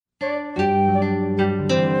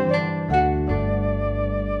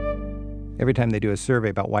Every time they do a survey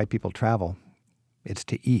about why people travel, it's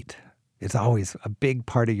to eat. It's always a big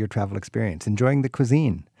part of your travel experience. Enjoying the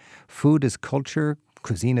cuisine. Food is culture.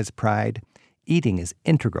 Cuisine is pride. Eating is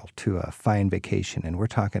integral to a fine vacation. And we're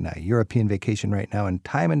talking a European vacation right now. And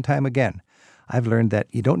time again, I've learned that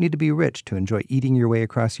you don't need to be rich to enjoy eating your way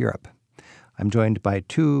across Europe. I'm joined by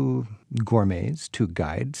two gourmets, two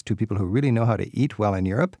guides, two people who really know how to eat well in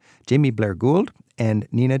Europe, Jamie Blair-Gould and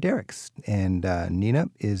Nina Derricks. And Nina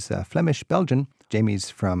is Flemish-Belgian.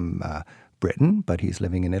 Jamie's from Britain, but he's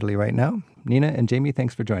living in Italy right now. Nina and Jamie,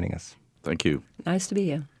 thanks for joining us. Thank you. Nice to be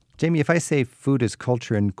here. Jamie, if I say food is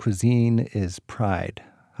culture and cuisine is pride,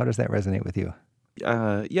 how does that resonate with you?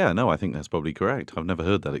 I think that's probably correct. I've never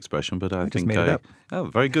heard that expression, but I think just made it up. Oh,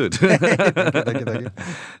 very good. Thank you.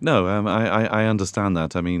 No, I understand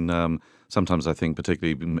that. I mean, sometimes I think,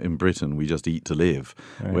 particularly in Britain, we just eat to live.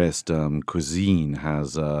 Right. Whereas cuisine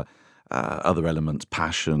has other elements,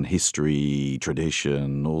 passion, history,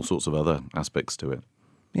 tradition, all sorts of other aspects to it.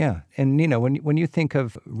 Yeah. And Nina, when you think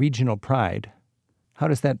of regional pride, how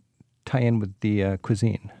does that tie in with the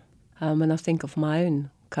cuisine? When I think of my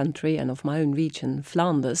own country and of my own region,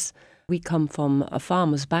 Flanders, we come from a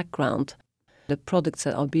farmer's background. The products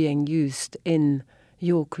that are being used in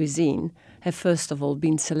your cuisine have first of all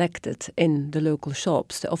been selected in the local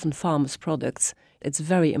shops. They're often farmers' products. It's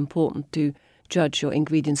very important to judge your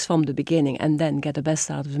ingredients from the beginning and then get the best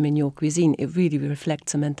out of them in your cuisine. It really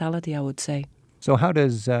reflects a mentality, I would say. So how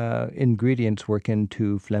does ingredients work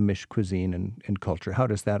into Flemish cuisine and culture? How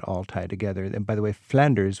does that all tie together? And by the way,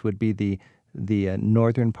 Flanders would be the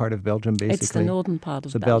northern part of Belgium, basically. It's the northern part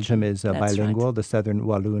of Belgium. So Belgium is bilingual. Right. The southern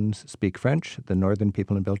Walloons speak French. The northern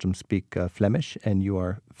people in Belgium speak Flemish, and you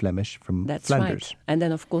are Flemish from That's Flanders. Right. And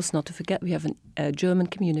then, of course, not to forget, we have a German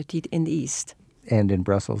community in the east. And in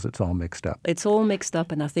Brussels, it's all mixed up. It's all mixed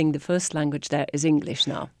up, and I think the first language there is English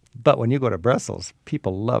now. But when you go to Brussels,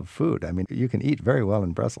 people love food. I mean, you can eat very well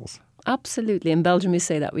in Brussels. Absolutely. In Belgium, we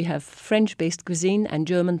say that we have French-based cuisine and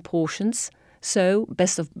German portions. So,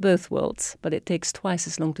 best of both worlds, but it takes twice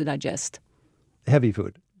as long to digest. Heavy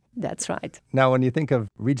food. That's right. Now, when you think of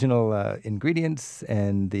regional ingredients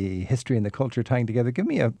and the history and the culture tying together, give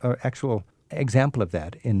me an actual example of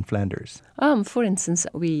that in Flanders. For instance,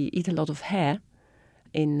 we eat a lot of hare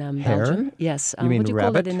in Hare? Belgium. Yes. You mean what do you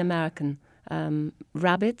rabbit? call it in American?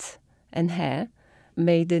 Rabbit and hare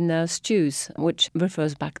made in stews, which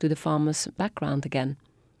refers back to the farmer's background again.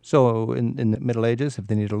 So in the Middle Ages, if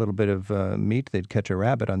they need a little bit of meat, they'd catch a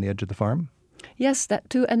rabbit on the edge of the farm? Yes, that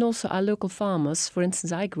too. And also our local farmers. For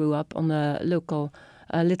instance, I grew up on a local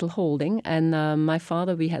little holding, and my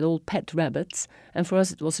father, we had all pet rabbits. And for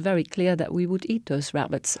us, it was very clear that we would eat those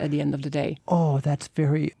rabbits at the end of the day. Oh, that's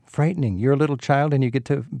very frightening. You're a little child and you get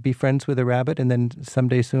to be friends with a rabbit, and then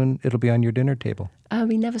someday soon it'll be on your dinner table.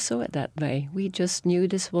 We never saw it that way. We just knew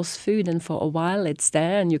this was food, and for a while it's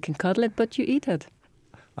there and you can cuddle it, but you eat it.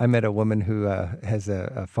 I met a woman who has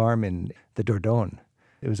a farm in the Dordogne.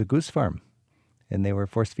 It was a goose farm, and they were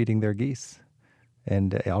force-feeding their geese.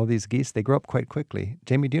 And all these geese, they grow up quite quickly.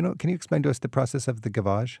 Jamie, can you explain to us the process of the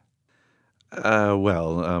gavage?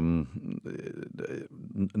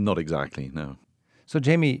 Not exactly, no. So,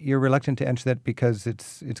 Jamie, you're reluctant to answer that because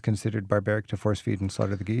it's considered barbaric to force-feed and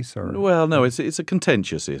slaughter the geese? Or? Well, no, it's a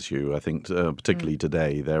contentious issue. I think particularly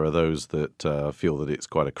today there are those that feel that it's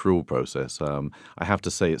quite a cruel process. I have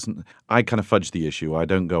to say I kind of fudge the issue. I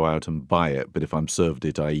don't go out and buy it, but if I'm served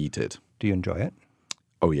it, I eat it. Do you enjoy it?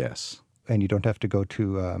 Oh, yes. And you don't have to go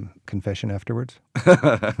to confession afterwards?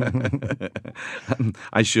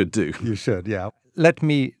 I should do. You should, yeah. Let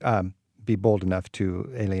me be bold enough to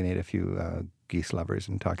alienate a few geese lovers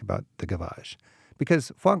and talk about the gavage.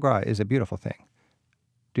 Because foie gras is a beautiful thing.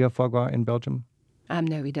 Do you have foie gras in Belgium?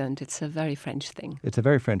 No, we don't. It's a very French thing. It's a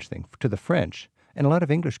very French thing. To the French, and a lot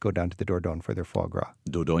of English go down to the Dordogne for their foie gras.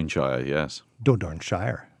 Dordogneshire, yes.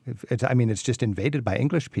 Dordogneshire. It's just invaded by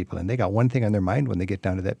English people, and they got one thing on their mind when they get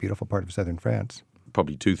down to that beautiful part of southern France.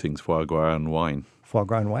 Probably two things, foie gras and wine. Foie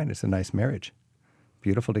gras and wine is a nice marriage.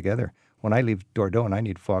 Beautiful together. When I leave Dordogne, I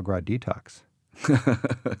need foie gras detox.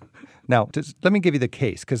 Now, let me give you the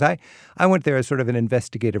case, because I went there as sort of an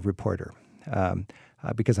investigative reporter,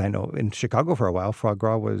 because I know in Chicago for a while, foie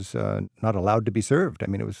gras was not allowed to be served. I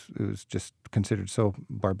mean, it was just considered so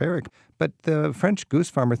barbaric. But the French goose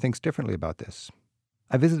farmer thinks differently about this.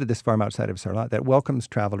 I visited this farm outside of Sarlat that welcomes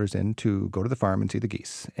travelers in to go to the farm and see the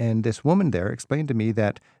geese. And this woman there explained to me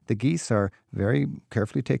that the geese are very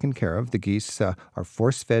carefully taken care of. The geese are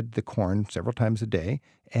force-fed the corn several times a day,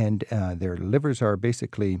 and their livers are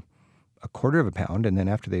basically a quarter of a pound. And then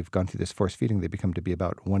after they've gone through this force feeding, they become to be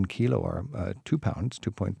about 1 kilo or 2 pounds,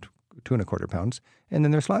 2¼ pounds, and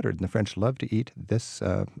then they're slaughtered. And the French love to eat this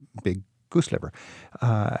big goose liver.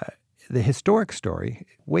 The historic story,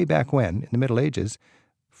 way back when, in the Middle Ages,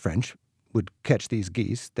 French would catch these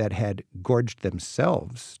geese that had gorged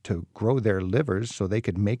themselves to grow their livers so they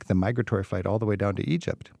could make the migratory flight all the way down to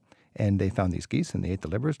Egypt. And they found these geese and they ate the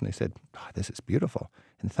livers and they said, this is beautiful.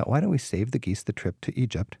 And they thought, why don't we save the geese the trip to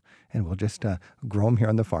Egypt and we'll just grow them here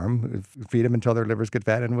on the farm, feed them until their livers get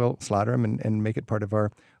fat, and we'll slaughter them and make it part of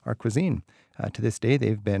our cuisine. To this day,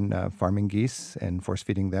 they've been farming geese and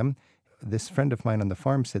force-feeding them. This friend of mine on the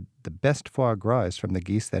farm said the best foie gras is from the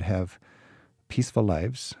geese that have peaceful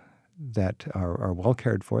lives, that are well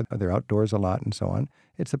cared for. They're outdoors a lot and so on.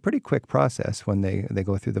 It's a pretty quick process when they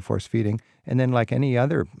go through the force feeding. And then like any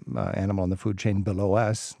other animal in the food chain below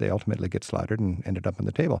us, they ultimately get slaughtered and ended up on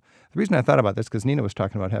the table. The reason I thought about this because Nina was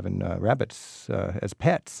talking about having rabbits as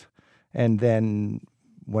pets. And then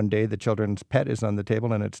one day the children's pet is on the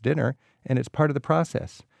table and it's dinner, and it's part of the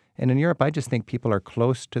process. And in Europe, I just think people are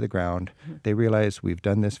close to the ground. They realize we've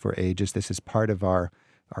done this for ages. This is part of our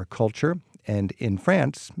culture. And in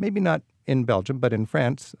France, maybe not in Belgium, but in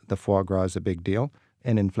France, the foie gras is a big deal.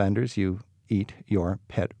 And in Flanders, you eat your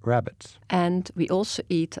pet rabbits. And we also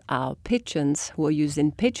eat our pigeons who are used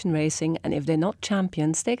in pigeon racing. And if they're not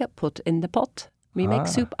champions, they get put in the pot. We make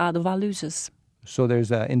soup out of our losers. So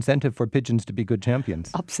there's an incentive for pigeons to be good champions.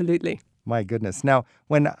 Absolutely. My goodness. Now,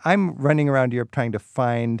 when I'm running around Europe trying to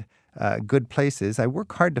find good places, I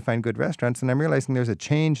work hard to find good restaurants, and I'm realizing there's a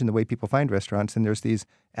change in the way people find restaurants, and there's these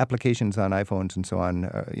applications on iPhones and so on.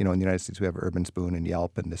 In the United States, we have Urban Spoon and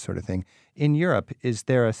Yelp and this sort of thing. In Europe, is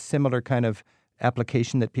there a similar kind of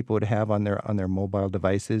application that people would have on their mobile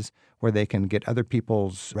devices where they can get other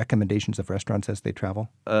people's recommendations of restaurants as they travel?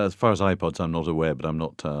 As far as iPods, I'm not aware, but I'm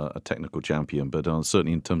not a technical champion. But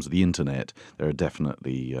certainly in terms of the internet, there are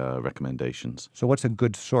definitely recommendations. So what's a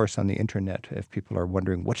good source on the internet if people are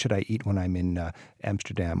wondering, what should I eat when I'm in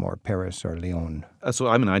Amsterdam or Paris or Lyon?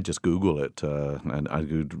 I'd just Google it, and I'd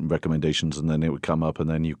Google recommendations, and then it would come up, and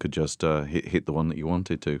then you could just hit the one that you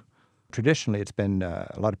wanted to. Traditionally, it's been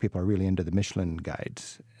a lot of people are really into the Michelin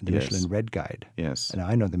guides, the Yes. Michelin Red Guide. Yes. And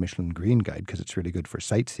I know the Michelin Green Guide because it's really good for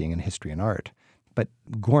sightseeing and history and art. But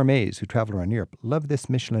gourmets who travel around Europe love this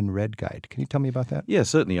Michelin Red Guide. Can you tell me about that? Yeah,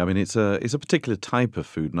 certainly. I mean, it's a particular type of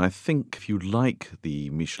food, and I think if you like the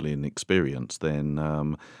Michelin experience, then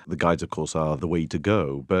the guides, of course, are the way to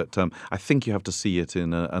go. But I think you have to see it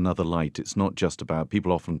in another light. It's not just about,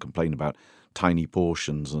 people often complain about tiny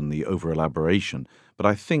portions and the over-elaboration, but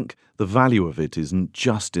I think the value of it isn't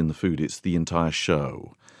just in the food, it's the entire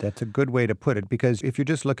show. That's a good way to put it, because if you're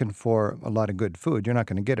just looking for a lot of good food, you're not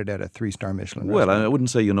going to get it at a 3-star Michelin Well, restaurant. I wouldn't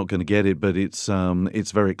say you're not going to get it, but it's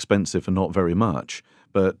very expensive and not very much.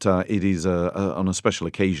 But it is, on a special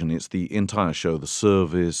occasion, it's the entire show, the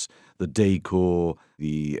service, the decor,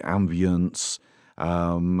 the ambience,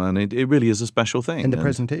 and it really is a special thing. And the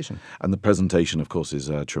presentation. And the presentation, of course,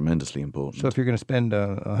 is tremendously important. So if you're going to spend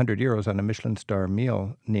 €100 on a Michelin star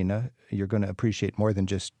meal, Nina, you're going to appreciate more than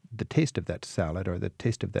just the taste of that salad or the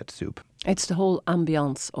taste of that soup. It's the whole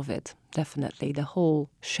ambiance of it, definitely, the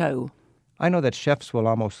whole show. I know that chefs will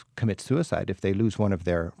almost commit suicide if they lose one of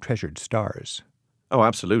their treasured stars. Oh,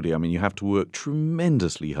 absolutely. I mean, you have to work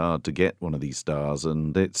tremendously hard to get one of these stars,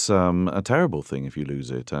 and it's a terrible thing if you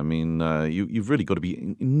lose it. I mean, you've really got to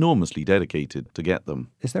be enormously dedicated to get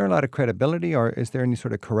them. Is there a lot of credibility, or is there any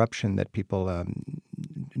sort of corruption that people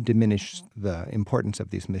diminish the importance of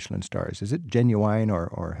these Michelin stars? Is it genuine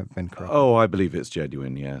or have been corrupted? Oh, I believe it's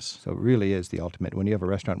genuine, yes. So it really is the ultimate. When you have a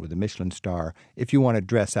restaurant with a Michelin star, if you want to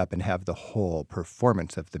dress up and have the whole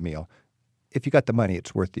performance of the meal, if you got the money,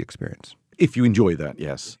 it's worth the experience. If you enjoy that,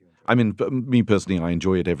 yes. I mean, me personally, I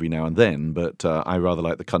enjoy it every now and then, but I rather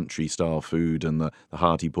like the country-style food and the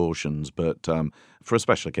hearty portions. But for a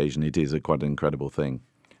special occasion, it is quite an incredible thing.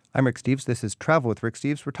 I'm Rick Steves. This is Travel with Rick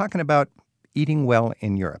Steves. We're talking about eating well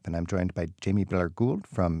in Europe, and I'm joined by Jamie Blair-Gould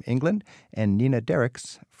from England and Nina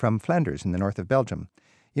Derricks from Flanders in the north of Belgium.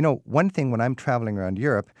 You know, one thing when I'm traveling around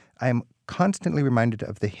Europe, I'm constantly reminded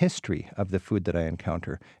of the history of the food that I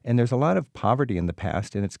encounter. And there's a lot of poverty in the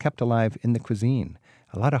past, and it's kept alive in the cuisine,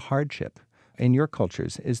 a lot of hardship. In your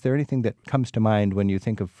cultures, is there anything that comes to mind when you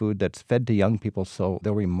think of food that's fed to young people so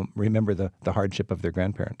they'll remember the hardship of their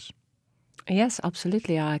grandparents? Yes,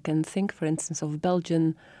 absolutely. I can think, for instance, of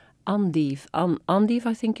Belgian endive. Endive,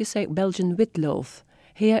 I think you say, Belgian witloaf.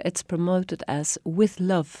 Here it's promoted as with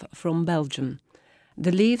love from Belgium.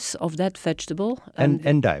 The leaves of that vegetable...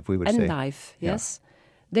 Endive, we would say. Endive, yes. Yeah.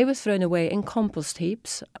 They were thrown away in compost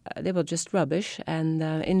heaps. They were just rubbish. And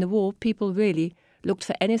in the war, people really looked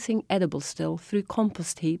for anything edible still through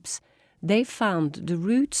compost heaps. They found the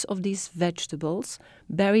roots of these vegetables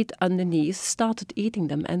buried underneath, started eating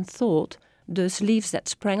them, and thought those leaves that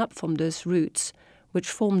sprang up from those roots, which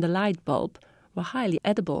formed the light bulb, were highly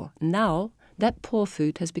edible. Now, that poor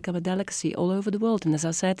food has become a delicacy all over the world. And as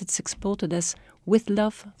I said, it's exported as with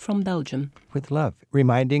love from Belgium. With love.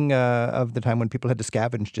 Reminding of the time when people had to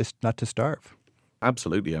scavenge just not to starve.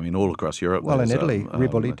 Absolutely. I mean, all across Europe. Well, in Italy,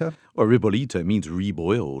 ribollita. Well, ribollita means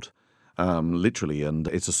reboiled, literally, and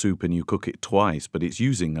it's a soup and you cook it twice, but it's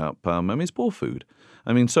using up, it's poor food.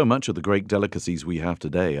 I mean, so much of the great delicacies we have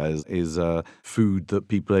today is food that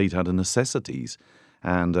people ate out of necessities.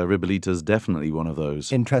 And ribollita is definitely one of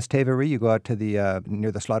those. In Trastevere, you go out to the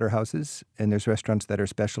near the slaughterhouses, and there's restaurants that are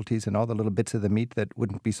specialties and all the little bits of the meat that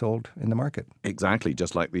wouldn't be sold in the market. Exactly,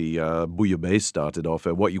 just like the bouillabaisse started off.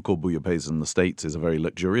 What you call bouillabaisse in the States is a very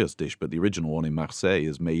luxurious dish, but the original one in Marseille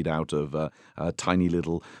is made out of tiny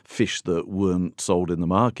little fish that weren't sold in the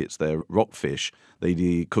markets. They're rockfish.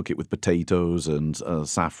 They cook it with potatoes and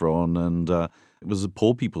saffron, and it was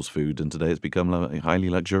poor people's food, and today it's become highly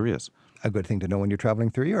luxurious. A good thing to know when you're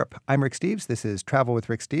traveling through Europe. I'm Rick Steves. This is Travel with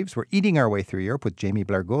Rick Steves. We're eating our way through Europe with Jamie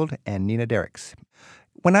Blair-Gould and Nina Derricks.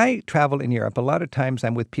 When I travel in Europe, a lot of times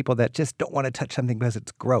I'm with people that just don't want to touch something because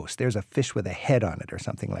it's gross. There's a fish with a head on it or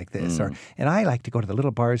something like this. And I like to go to the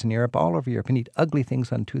little bars in Europe, all over Europe, and eat ugly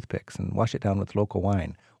things on toothpicks and wash it down with local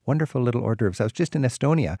wine. Wonderful little hors d'oeuvres. I was just in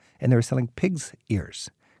Estonia, and they were selling pig's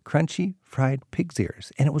ears. Crunchy fried pig's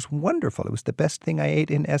ears. And it was wonderful. It was the best thing I ate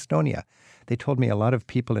in Estonia. They told me a lot of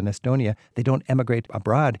people in Estonia, they don't emigrate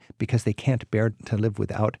abroad because they can't bear to live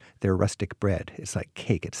without their rustic bread. It's like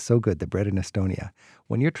cake. It's so good, the bread in Estonia.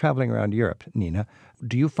 When you're traveling around Europe, Nina,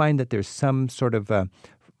 do you find that there's some sort of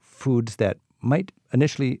foods that might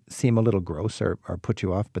initially seem a little gross or put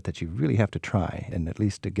you off, but that you really have to try and at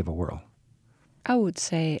least to give a whirl? I would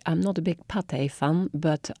say I'm not a big pâté fan,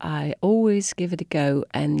 but I always give it a go,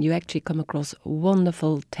 and you actually come across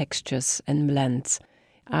wonderful textures and blends.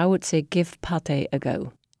 I would say give pâté a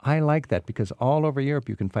go. I like that because all over Europe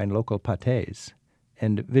you can find local pâtés,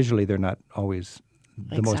 and visually they're not always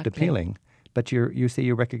the most appealing. But you say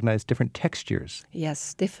you recognize different textures.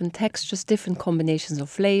 Yes, different textures, different combinations of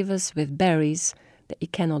flavors with berries that you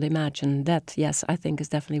cannot imagine. That, yes, I think is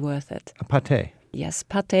definitely worth it. A pâté. Yes,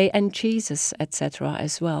 pâté and cheeses, etc.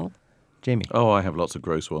 as well. Jamie. Oh, I have lots of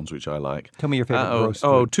gross ones, which I like. Tell me your favorite gross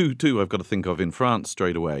food. Two I've got to think of in France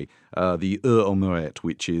straight away. The œufs omelette,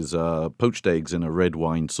 which is poached eggs in a red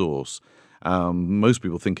wine sauce. Most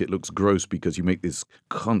people think it looks gross because you make this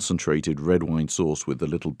concentrated red wine sauce with the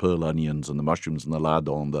little pearl onions and the mushrooms and the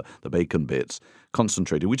lardon, the bacon bits,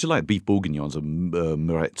 concentrated, which is like beef bourguignons of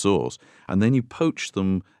Muret sauce. And then you poach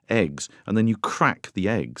them eggs, and then you crack the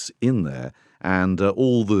eggs in there, and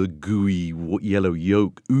all the gooey yellow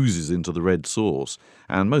yolk oozes into the red sauce.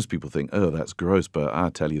 And most people think, oh, that's gross, but I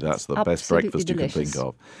tell you, that's the best breakfast delicious. You can think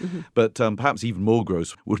of. Mm-hmm. But perhaps even more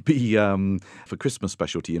gross would be, for Christmas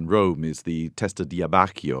specialty in Rome, is the testa di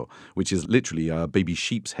abbacchio, which is literally a baby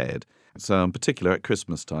sheep's head. It's particular at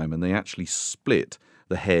Christmas time, and they actually split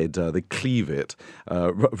the head, they cleave it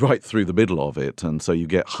right through the middle of it, and so you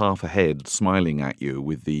get half a head smiling at you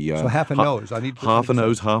with the so half a nose. I need to half a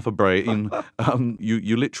nose, half a brain.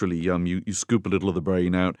 You literally you scoop a little of the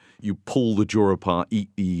brain out, you pull the jaw apart, eat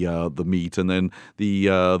the meat, and then the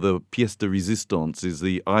pièce de résistance is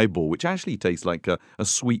the eyeball, which actually tastes like a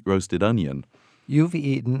sweet roasted onion. You've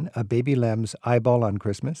eaten a baby lamb's eyeball on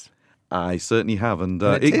Christmas? I certainly have, and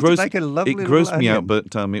it grossed like a lovely me out,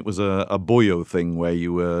 but it was a boyo thing where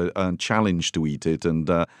you were challenged to eat it, and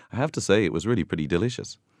I have to say it was really pretty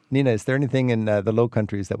delicious. Nina, is there anything in the Low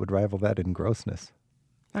Countries that would rival that in grossness?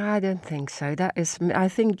 I don't think so. I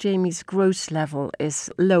think Jamie's gross level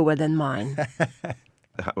is lower than mine.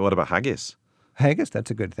 What about haggis? Haggis, that's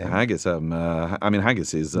a good thing. Haggis,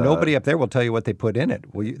 haggis is... Nobody up there will tell you what they put in it.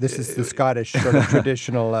 This is the Scottish sort of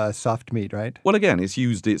traditional soft meat, right? Well, again, it's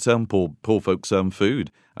poor folks'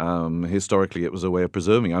 food. Historically, it was a way of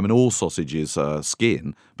preserving. all sausage is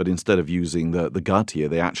skin, but instead of using the gut here,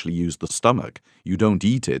 they actually use the stomach. You don't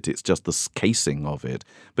eat it, it's just the casing of it.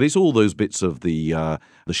 But it's all those bits of the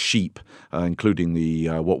sheep, including the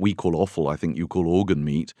what we call offal, I think you call organ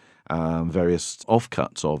meat, various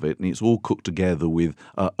offcuts of it, and it's all cooked together with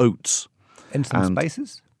oats. And some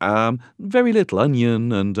spices? Very little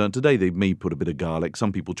onion, and today they may put a bit of garlic.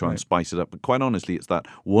 Some people try and spice it up, but quite honestly, it's that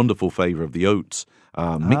wonderful flavour of the oats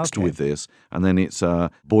mixed with this, and then it's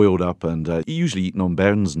boiled up and usually eaten on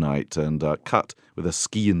Bairns night and cut with a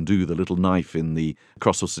ski and do, the little knife in the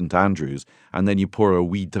cross of St Andrews, and then you pour a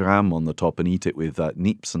wee dram on the top and eat it with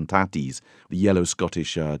nips and tatties, the yellow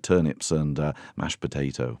Scottish turnips and mashed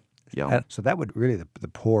potato. Yum. So that would really, the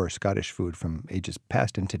poor Scottish food from ages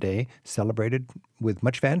past and today, celebrated with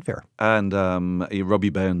much fanfare. And Robbie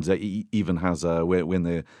Burns even has when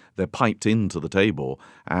they're piped into the table,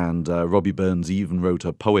 and Robbie Burns even wrote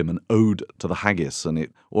a poem, an ode to the haggis, and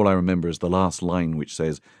all I remember is the last line, which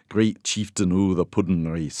says, "Great chieftain o' the puddin'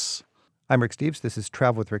 race." I'm Rick Steves. This is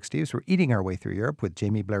Travel with Rick Steves. We're eating our way through Europe with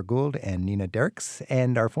Jamie Blair-Gould and Nina Derks,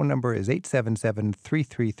 and our phone number is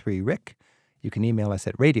 877-333-RICK. You can email us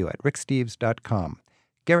at radio@ricksteves.com.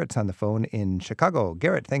 Garrett's on the phone in Chicago.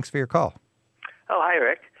 Garrett, thanks for your call. Oh, hi,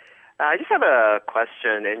 Rick. I just have a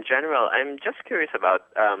question. In general, I'm just curious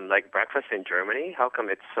about breakfast in Germany. How come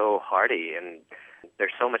it's so hearty and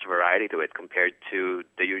there's so much variety to it compared to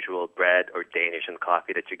the usual bread or Danish and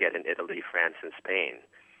coffee that you get in Italy, France, and Spain?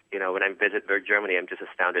 You know, when I visit Germany, I'm just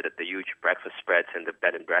astounded at the huge breakfast spreads and the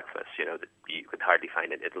bed and breakfast, that you could hardly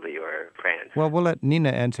find in Italy or France. Well, we'll let Nina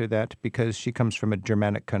answer that because she comes from a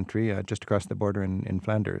Germanic country just across the border in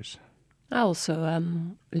Flanders. I also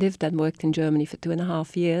lived and worked in Germany for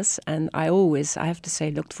 2.5 years, and I have to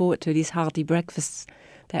say, looked forward to these hearty breakfasts.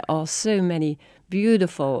 There are so many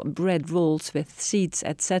beautiful bread rolls with seeds,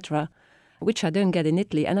 etc., which I don't get in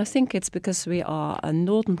Italy. And I think it's because we are a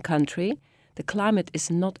northern country. The climate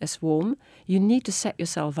is not as warm. You need to set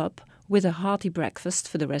yourself up with a hearty breakfast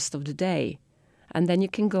for the rest of the day. And then you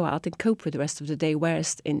can go out and cope with the rest of the day.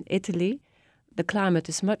 Whereas in Italy, the climate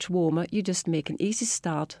is much warmer. You just make an easy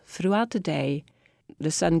start throughout the day.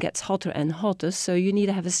 The sun gets hotter and hotter, so you need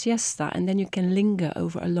to have a siesta, and then you can linger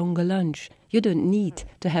over a longer lunch. You don't need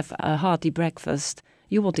to have a hearty breakfast.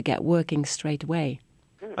 You want to get working straight away.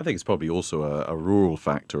 I think it's probably also a rural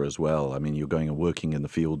factor as well. I mean, you're going and working in the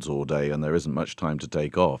fields all day and there isn't much time to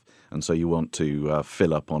take off. And so you want to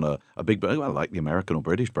fill up on a big, like the American or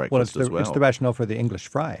British breakfast as well. It's the rationale for the English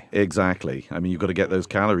fry. Exactly. I mean, you've got to get those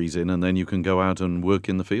calories in and then you can go out and work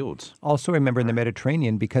in the fields. Also, remember in the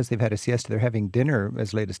Mediterranean, because they've had a siesta, they're having dinner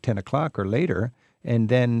as late as 10 o'clock or later. And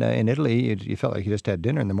then in Italy, you felt like you just had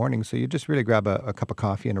dinner in the morning. So you just really grab a cup of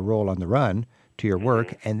coffee and a roll on the run to your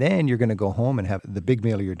work, and then you're going to go home and have the big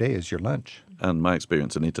meal of your day as your lunch. And my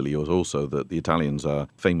experience in Italy was also that the Italians are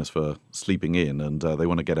famous for sleeping in, and they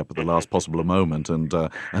want to get up at the last possible moment and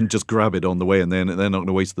just grab it on the way, and then they're not going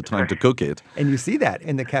to waste the time to cook it. And you see that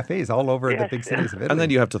in the cafes all over the big cities of Italy. And then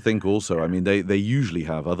you have to think also, I mean, they usually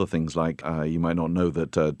have other things like, you might not know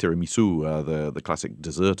that tiramisu, the classic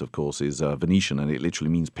dessert, of course, is Venetian, and it literally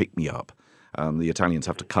means pick-me-up. The Italians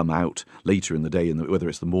have to come out later in the day, whether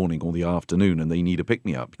it's the morning or the afternoon, and they need a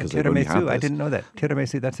pick-me-up because they've only had this. I didn't know that.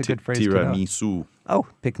 Tiramisu, that's a good phrase Tiramisu. to know. Oh,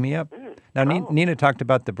 pick me up. Now, Nina talked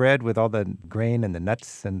about the bread with all the grain and the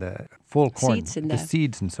nuts and the full corn, seeds in the there.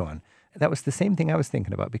 seeds and so on. That was the same thing I was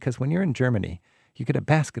thinking about, because when you're in Germany, you get a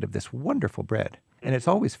basket of this wonderful bread, and it's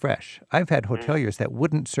always fresh. I've had hoteliers that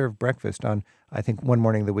wouldn't serve breakfast on, I think one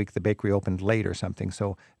morning of the week the bakery opened late or something,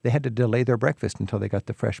 so they had to delay their breakfast until they got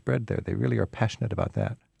the fresh bread there. They really are passionate about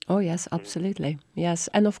that. Oh, yes, absolutely. Yes,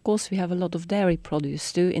 and of course we have a lot of dairy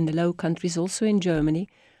produce too in the Low Countries, also in Germany.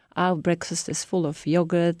 Our breakfast is full of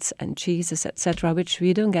yogurts and cheeses, etc., which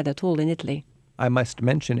we don't get at all in Italy. I must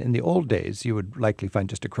mention, in the old days, you would likely find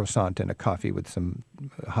just a croissant and a coffee with some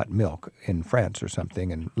hot milk in France or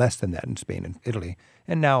something, and less than that in Spain and Italy.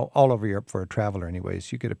 And now, all over Europe, for a traveler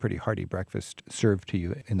anyways, you get a pretty hearty breakfast served to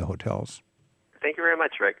you in the hotels. Thank you very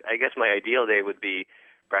much, Rick. I guess my ideal day would be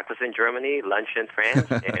breakfast in Germany, lunch in France,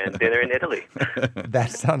 and dinner in Italy.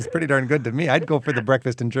 That sounds pretty darn good to me. I'd go for the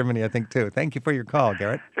breakfast in Germany, I think, too. Thank you for your call,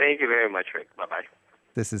 Garrett. Thank you very much, Rick. Bye-bye.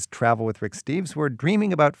 This is Travel with Rick Steves. We're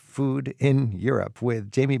dreaming about food in Europe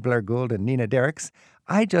with Jamie Blair-Gould and Nina Derks.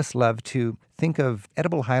 I just love to think of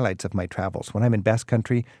edible highlights of my travels. When I'm in Basque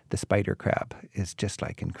Country, the spider crab is just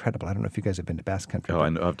like incredible. I don't know if you guys have been to Basque Country. Oh, I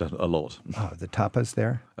know, I've done a lot. Oh, the tapas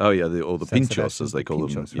there. Oh, yeah, or the San pinchos, Sebastian, as they call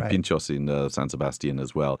them. right. Pinchos in San Sebastian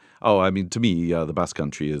as well. Oh, I mean, to me, the Basque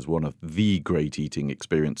Country is one of the great eating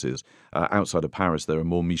experiences. Outside of Paris, there are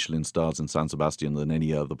more Michelin stars in San Sebastian than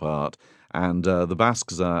any other part. And the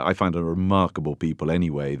Basques, I find, are remarkable people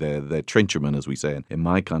anyway. They're trenchermen, as we say in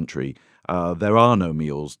my country. There are no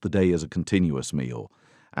meals. The day is a continuous meal.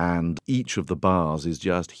 And each of the bars is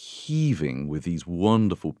just heaving with these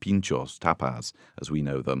wonderful pinchos, tapas, as we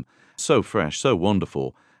know them. So fresh, so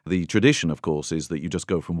wonderful. The tradition, of course, is that you just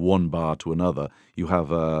go from one bar to another. You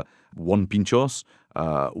have one pinchos,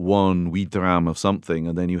 one huitram of something,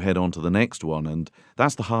 and then you head on to the next one. And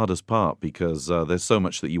that's the hardest part because there's so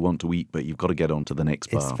much that you want to eat, but you've got to get on to the next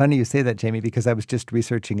bar. It's funny you say that, Jamie, because I was just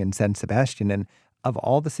researching in San Sebastian, and of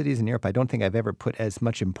all the cities in Europe, I don't think I've ever put as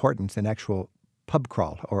much importance in actual pub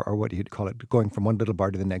crawl, or what you'd call it, going from one little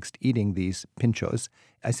bar to the next, eating these pinchos.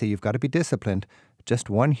 I say you've got to be disciplined. just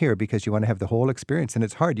one here because you want to have the whole experience. And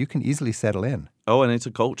it's hard. You can easily settle in. Oh, and it's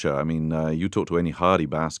a culture. I mean, you talk to any hardy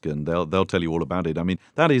Basque and they'll tell you all about it. I mean,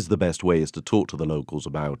 that is the best way, is to talk to the locals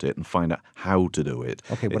about it and find out how to do it.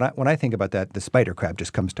 Okay, when I think about that, the spider crab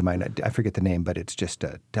just comes to mind. I forget the name, but it's just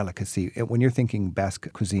a delicacy. When you're thinking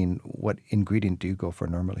Basque cuisine, what ingredient do you go for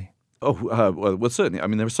normally? Oh, well, certainly. I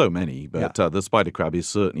mean, there are so many, but the spider crab is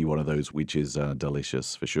certainly one of those which is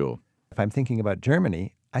delicious for sure. If I'm thinking about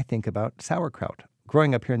Germany, I think about sauerkraut.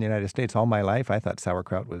 Growing up here in the United States all my life, I thought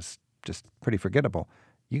sauerkraut was just pretty forgettable.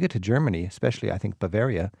 You get to Germany, especially I think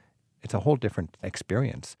Bavaria, it's a whole different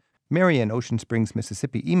experience. Mary in Ocean Springs,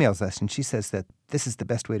 Mississippi emails us and she says that this is the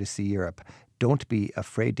best way to see Europe. Don't be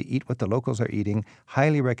afraid to eat what the locals are eating.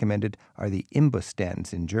 Highly recommended are the Imbus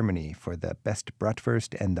stands in Germany for the best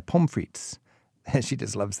bratwurst and the pommes frites. She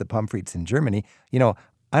just loves the pommes frites in Germany. You know,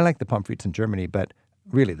 I like the pommes frites in Germany, but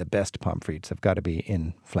really the best pommes frites have got to be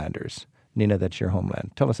in Flanders. Nina, that's your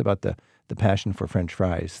homeland. Tell us about the passion for French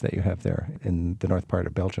fries that you have there in the north part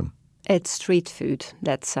of Belgium. It's street food.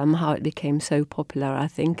 That's how it became so popular, I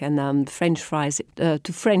think. And French fries,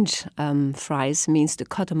 French fries means to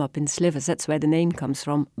cut them up in slivers. That's where the name comes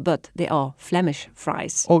from. But they are Flemish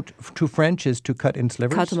fries. Oh, to French is to cut in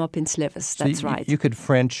slivers? Cut them up in slivers, so that's right. You could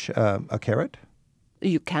French a carrot?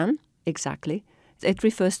 You can, exactly. It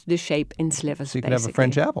refers to the shape in slivers, So you could basically. have a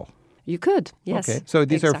French apple? You could, yes. Okay, so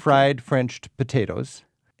these exactly. are fried Frenched potatoes.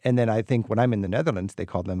 And then I think when I'm in the Netherlands, they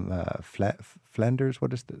call them Flanders.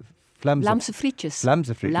 What is the Lamse frietjes.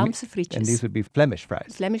 Lamse frietjes. Lamse frietjes. And these would be Flemish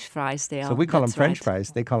fries. Flemish fries, they are. So we call them that's French right.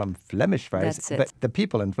 fries. They call them Flemish fries. That's it. But the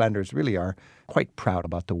people in Flanders really are quite proud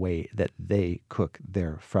about the way that they cook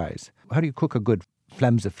their fries. How do you cook a good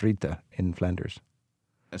Flamse friete in Flanders?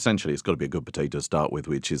 Essentially, it's got to be a good potato to start with,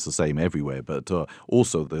 which is the same everywhere. But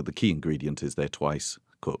also the key ingredient is they're twice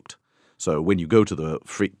cooked. So when you go to the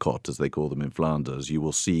fritkot, as they call them in Flanders, you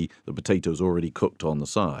will see the potatoes already cooked on the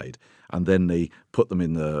side. And then they put them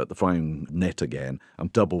in the frying net again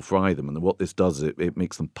and double fry them. And what this does, it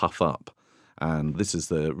makes them puff up. And this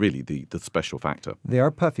is really the special factor. They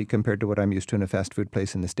are puffy compared to what I'm used to in a fast food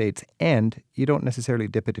place in the States. And you don't necessarily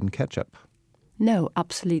dip it in ketchup. No,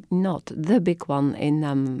 absolutely not. The big one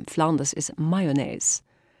in Flanders is mayonnaise.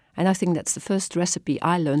 And I think that's the first recipe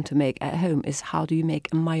I learned to make at home is how do you make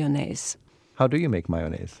a mayonnaise? How do you make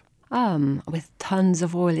mayonnaise? With tons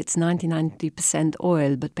of oil. It's 90%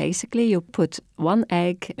 oil. But basically you put one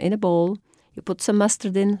egg in a bowl, you put some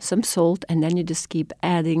mustard in, some salt, and then you just keep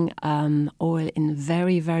adding oil in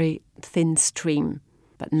very, very thin stream.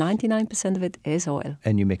 But 99% of it is oil.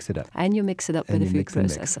 And you mix it up. And you mix it up with a food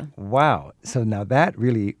processor. Wow. So now that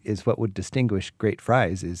really is what would distinguish great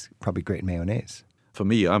fries, is probably great mayonnaise. For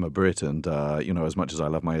me, I'm a Brit, and as much as I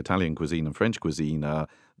love my Italian cuisine and French cuisine,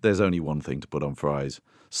 there's only one thing to put on fries: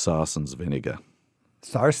 Sarson's vinegar.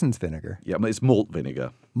 Sarson's vinegar? Yeah, but it's malt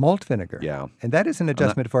vinegar. Malt vinegar? Yeah. And that is an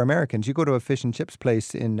adjustment for Americans. You go to a fish and chips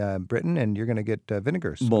place in Britain, and you're going to get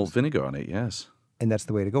vinegar. Malt vinegar on it, yes. And that's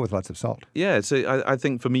the way to go, with lots of salt. Yeah, I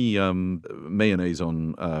think for me, mayonnaise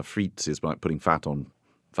on frites is like putting fat on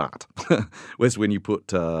fat. Whereas when you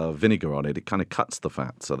put vinegar on it, it kind of cuts the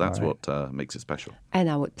fat. So that's what makes it special. And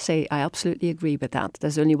I would say I absolutely agree with that.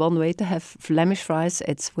 There's only one way to have Flemish fries.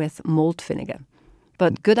 It's with malt vinegar.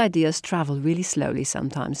 But good ideas travel really slowly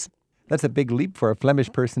sometimes. That's a big leap for a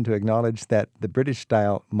Flemish person to acknowledge that the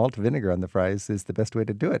British-style malt vinegar on the fries is the best way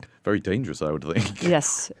to do it. Very dangerous, I would think.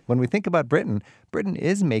 Yes. When we think about Britain, Britain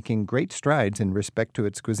is making great strides in respect to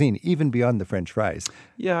its cuisine, even beyond the French fries.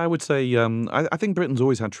 Yeah, I would say I think Britain's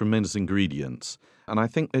always had tremendous ingredients. And I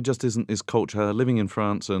think there just isn't this culture. Living in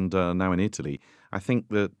France and now in Italy, I think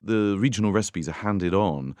that the regional recipes are handed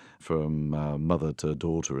on from mother to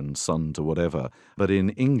daughter and son to whatever. But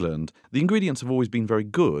in England, the ingredients have always been very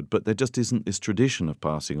good, but there just isn't this tradition of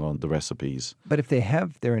passing on the recipes. But if they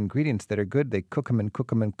have their ingredients that are good, they cook them and cook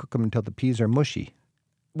them and cook them until the peas are mushy.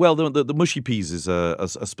 Well, the mushy peas is a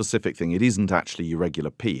specific thing. It isn't actually your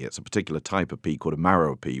regular pea. It's a particular type of pea called a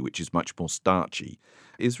marrow pea, which is much more starchy.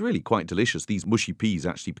 It's really quite delicious. These mushy peas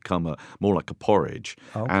actually become more like a porridge.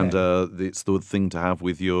 Okay. And it's the thing to have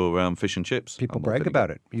with your fish and chips. People brag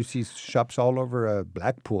about it. You see shops all over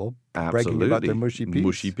Blackpool Absolutely. bragging about their mushy peas.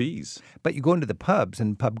 Mushy peas. But you go into the pubs,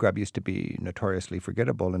 and pub grub used to be notoriously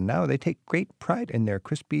forgettable, and now they take great pride in their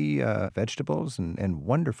crispy vegetables and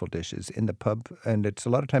wonderful dishes in the pub. And it's a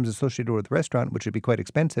lot of times associated with a restaurant, which would be quite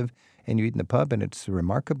expensive, and you eat in the pub, and it's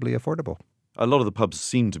remarkably affordable. A lot of the pubs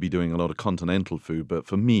seem to be doing a lot of continental food, but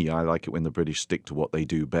for me, I like it when the British stick to what they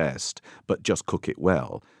do best, but just cook it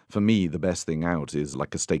well. For me, the best thing out is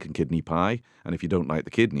like a steak and kidney pie, and if you don't like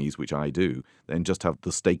the kidneys, which I do, then just have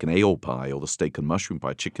the steak and ale pie or the steak and mushroom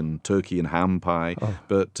pie, chicken, turkey and ham pie. Oh.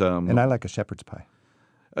 And I like a shepherd's pie.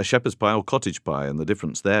 A shepherd's pie or cottage pie, and the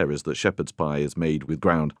difference there is that shepherd's pie is made with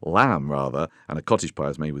ground lamb, rather, and a cottage pie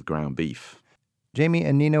is made with ground beef. Jamie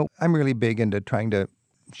and Nina, I'm really big into trying to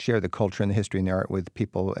share the culture and the history and the art with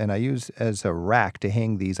people, and I use as a rack to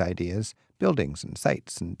hang these ideas, buildings and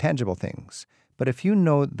sites and tangible things. But if you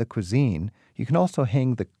know the cuisine, you can also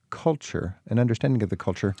hang the culture, an understanding of the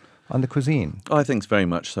culture, on the cuisine. I think very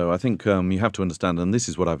much so. I think you have to understand, and this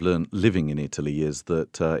is what I've learned living in Italy, is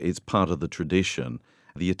that it's part of the tradition.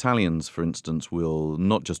 The Italians, for instance, will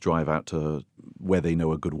not just drive out to where they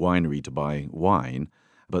know a good winery to buy wine,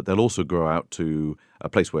 but they'll also go out to a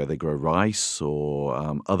place where they grow rice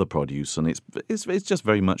or other produce, and it's just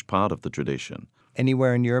very much part of the tradition.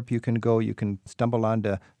 Anywhere in Europe you can go, you can stumble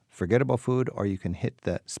onto forgettable food, or you can hit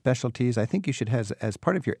the specialties. I think you should have, as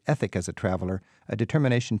part of your ethic as a traveler, a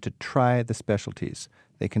determination to try the specialties.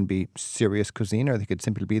 They can be serious cuisine, or they could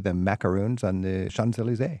simply be the macaroons on the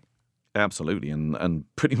Champs-Élysées. Absolutely, and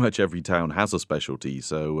pretty much every town has a specialty,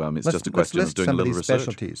 so it's just a question of doing a little research.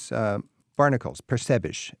 Specialties. Barnacles,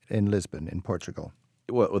 percebes in Lisbon, in Portugal.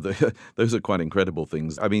 Well, those are quite incredible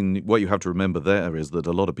things. I mean, what you have to remember there is that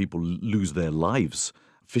a lot of people lose their lives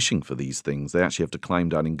fishing for these things. They actually have to climb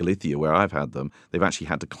down in Galicia, where I've had them. They've actually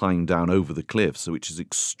had to climb down over the cliffs, which is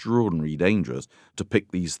extraordinarily dangerous, to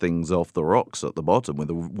pick these things off the rocks at the bottom with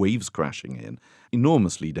the waves crashing in.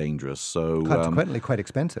 Enormously dangerous. So consequently, quite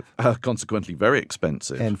expensive. Consequently, very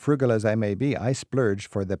expensive. And frugal as I may be, I splurge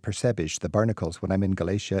for the percebes, the barnacles, when I'm in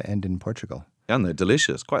Galicia and in Portugal. And they're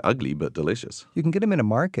delicious. Quite ugly, but delicious. You can get them in a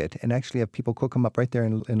market and actually have people cook them up right there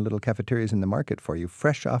in little cafeterias in the market for you,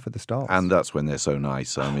 fresh off of the stalls. And that's when they're so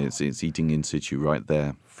nice. I mean, it's eating in situ right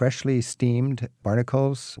there. Freshly steamed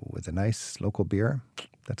barnacles with a nice local beer.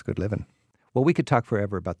 That's good living. Well, we could talk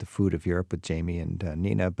forever about the food of Europe with Jamie and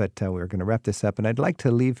Nina, but we're going to wrap this up. And I'd like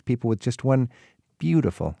to leave people with just one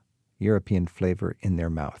beautiful European flavor in their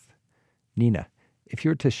mouth. Nina, if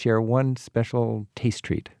you were to share one special taste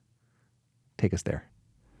treat, take us there.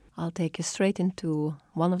 I'll take you straight into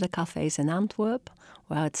one of the cafes in Antwerp,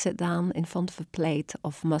 where I'd sit down in front of a plate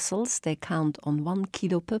of mussels. They count on 1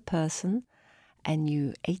 kilo per person, and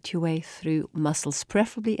you ate your way through mussels,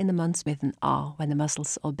 preferably in the months with an R, when the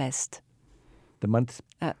mussels are best. The month?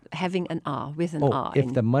 Having an R, with an R.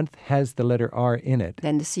 If the month has the letter R in it.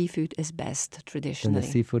 Then the seafood is best, traditionally. Then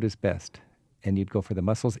the seafood is best. And you'd go for the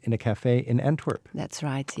mussels in a cafe in Antwerp. That's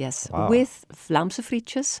right, yes. Wow. With Vlaamse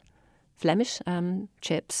frietjes, Flemish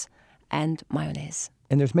chips, and mayonnaise.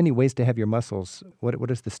 And there's many ways to have your mussels.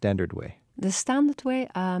 What is the standard way? The standard way,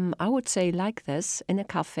 I would say like this, in a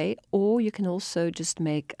cafe, or you can also just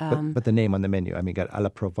make... But the name on the menu, I mean, you got à la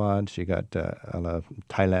Provence, you got à la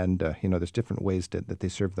Thailand, there's different ways that they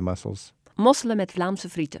serve the mussels. Mosselen met Vlaamse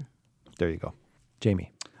frieten. There you go.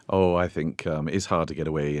 Jamie. Oh, I think it's hard to get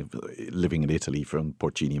away living in Italy from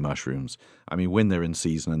porcini mushrooms. I mean, when they're in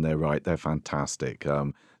season and they're right, they're fantastic.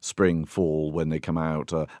 Spring, fall, when they come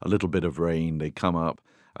out, a little bit of rain, they come up.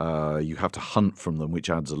 You have to hunt from them, which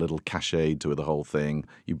adds a little cachet to the whole thing.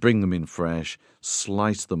 You bring them in fresh,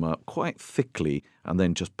 slice them up quite thickly, and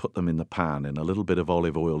then just put them in the pan in a little bit of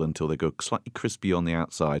olive oil until they go slightly crispy on the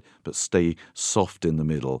outside, but stay soft in the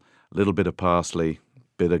middle. A little bit of parsley,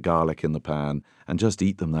 bit of garlic in the pan, and just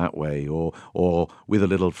eat them that way, or with a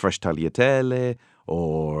little fresh tagliatelle,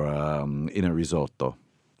 or in a risotto.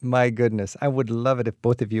 My goodness, I would love it if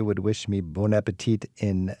both of you would wish me bon appetit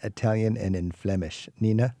in Italian and in Flemish.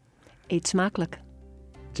 Nina? Eet smakelijk.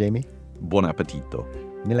 Jamie? Buon appetito.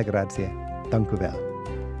 Mille grazie. Dank u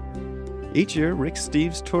wel. Each year, Rick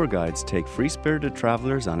Steves tour guides take free-spirited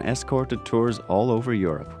travelers on escorted tours all over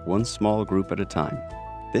Europe, one small group at a time.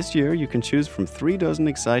 This year, you can choose from 36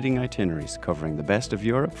 exciting itineraries covering the best of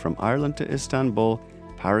Europe from Ireland to Istanbul,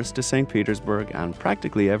 Paris to St. Petersburg, and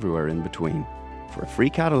practically everywhere in between. For a free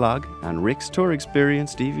catalogue and Rick's Tour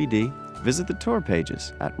Experience DVD, visit the tour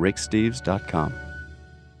pages at ricksteves.com.